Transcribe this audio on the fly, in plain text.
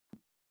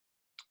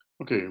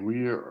Okay,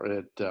 we are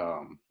at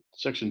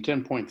section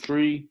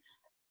 10.3,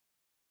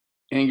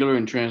 angular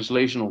and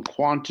translational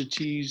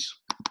quantities.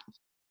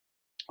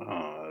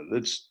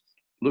 Let's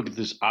look at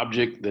this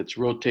object that's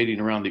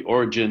rotating around the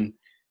origin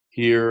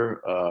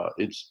here.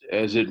 It's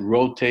as it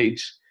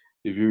rotates,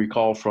 if you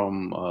recall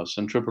from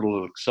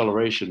centripetal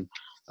acceleration,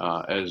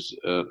 as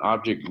an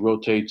object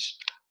rotates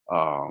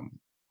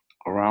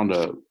around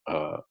a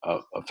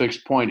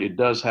fixed point, it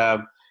does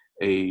have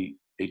a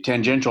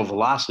tangential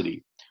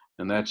velocity,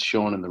 and that's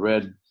shown in the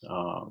red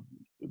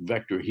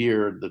vector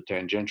here, the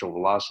tangential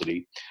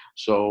velocity.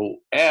 So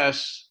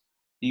S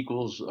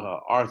equals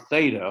r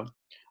theta.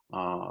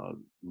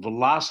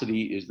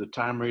 Velocity is the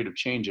time rate of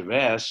change of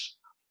S,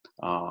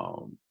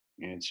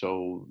 and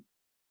so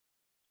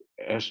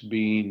S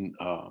being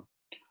uh,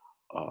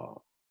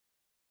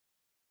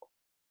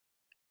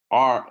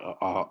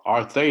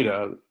 r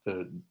theta,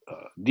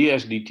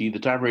 ds dt, the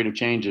time rate of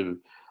change of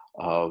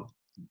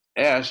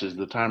S is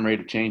the time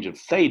rate of change of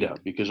theta,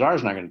 because R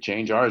is not going to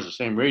change. R is the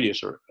same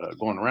radius or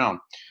going around.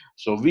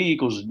 So V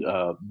equals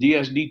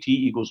ds dt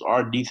equals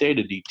r d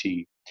theta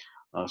dt.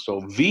 So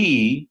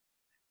V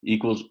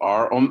equals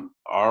r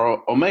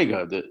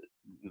omega.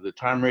 The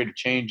time rate of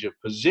change of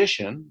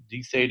position,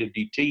 d theta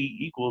dt,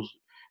 equals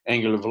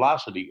angular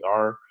velocity,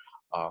 r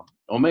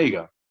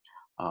omega.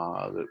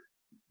 The,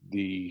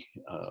 the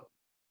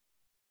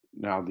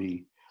now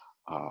the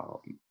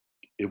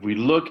if we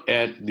look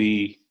at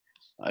the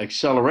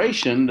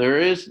acceleration, there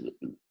is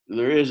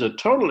a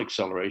total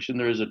acceleration,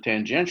 there is a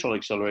tangential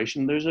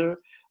acceleration, there's a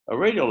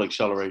radial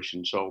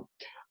acceleration. So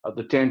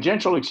the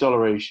tangential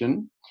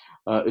acceleration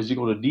is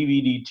equal to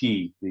dv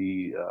dt,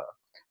 the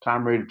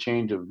time rate of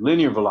change of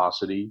linear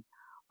velocity,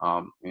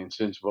 and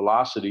since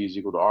velocity is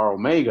equal to r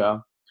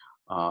omega,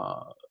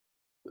 uh,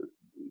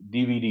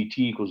 dv dt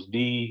equals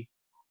d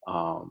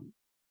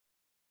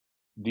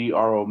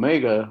dr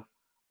omega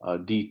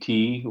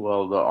dt.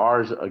 Well, the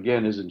r's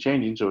again isn't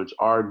changing, so it's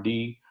r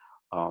d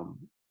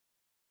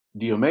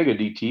d omega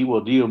dt.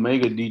 Well, d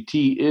omega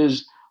dt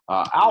is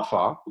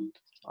alpha,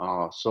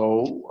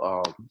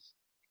 so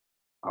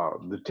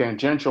the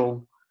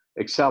tangential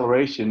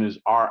acceleration is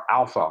r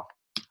alpha,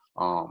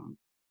 and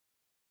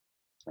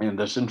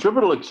the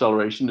centripetal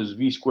acceleration is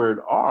v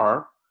squared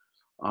r.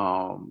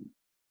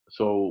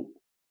 So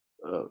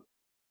uh,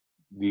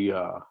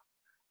 the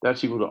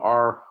that's equal to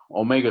r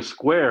omega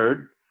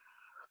squared.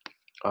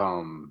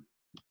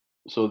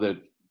 So that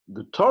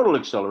the total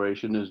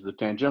acceleration is the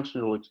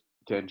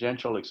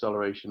tangential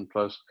acceleration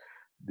plus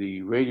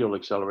the radial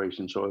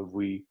acceleration. So if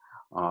we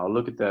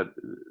look at that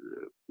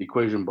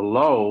equation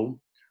below,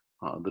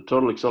 the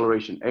total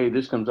acceleration A,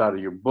 this comes out of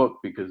your book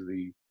because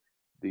the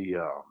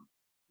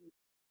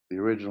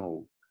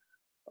original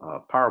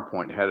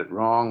PowerPoint had it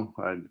wrong.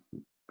 I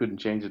couldn't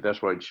change it.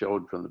 That's why it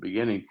showed from the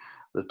beginning.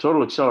 The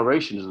total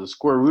acceleration is the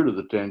square root of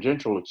the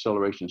tangential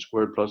acceleration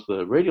squared plus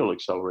the radial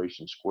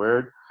acceleration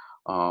squared.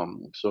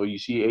 So you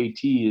see AT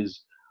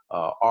is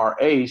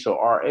RA, so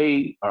R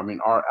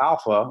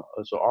alpha,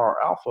 so R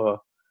alpha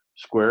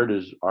squared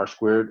is R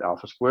squared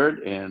alpha squared,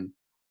 and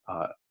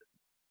uh,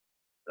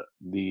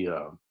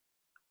 the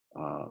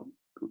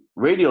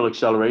radial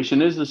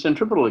acceleration is the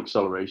centripetal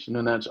acceleration,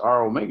 and that's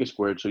R omega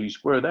squared. So you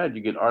square that,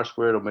 you get R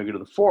squared omega to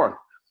the fourth.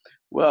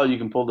 Well, you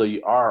can pull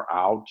the R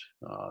out,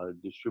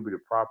 distributive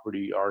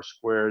property R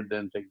squared,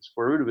 then take the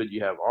square root of it.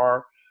 You have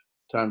R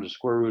times the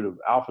square root of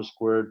alpha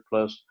squared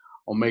plus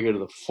omega to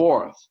the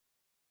fourth.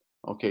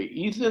 Okay,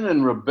 Ethan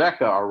and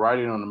Rebecca are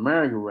riding on a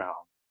merry-go-round.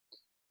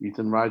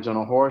 Ethan rides on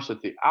a horse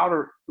at the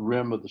outer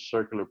rim of the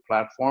circular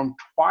platform,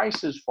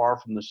 twice as far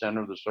from the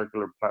center of the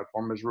circular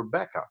platform as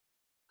Rebecca,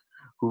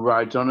 who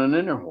rides on an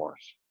inner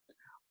horse.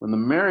 When the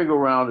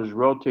merry-go-round is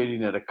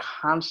rotating at a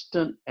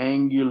constant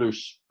angular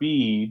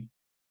speed,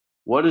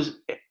 what is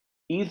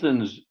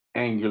Ethan's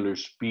angular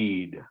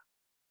speed?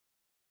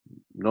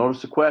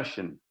 Notice the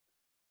question.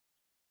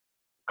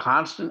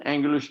 Constant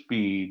angular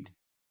speed.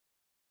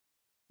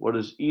 What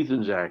is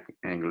Ethan's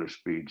angular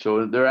speed?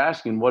 So they're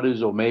asking, what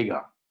is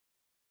omega?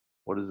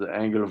 What is the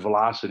angular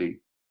velocity?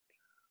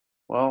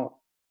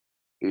 Well,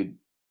 it's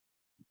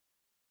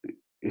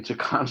a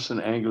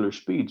constant angular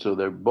speed, so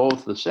they're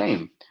both the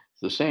same.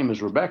 It's the same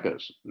as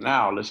Rebecca's.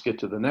 Now let's get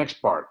to the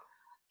next part.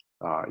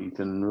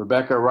 Ethan and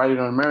Rebecca are riding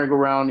on a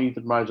merry-go-round.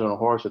 Ethan rides on a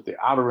horse at the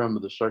outer rim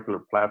of the circular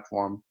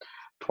platform,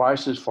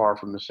 twice as far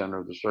from the center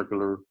of the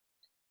circular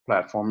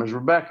platform as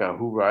Rebecca,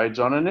 who rides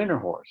on an inner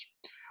horse.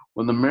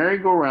 When the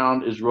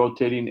merry-go-round is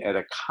rotating at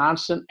a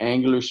constant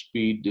angular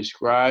speed,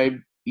 describe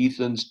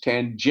Ethan's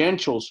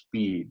tangential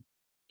speed.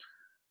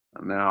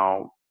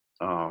 Now,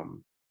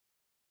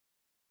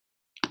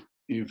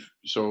 if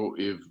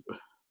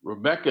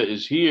Rebecca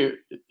is here,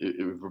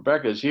 if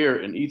Rebecca is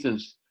here and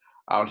Ethan's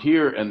out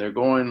here and they're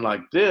going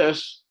like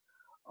this,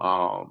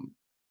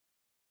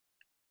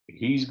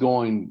 he's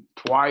going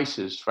twice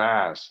as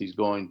fast. He's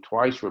going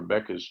twice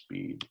Rebecca's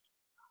speed.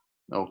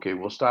 Okay,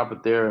 we'll stop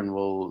it there and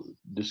we'll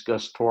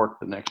discuss torque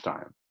the next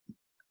time.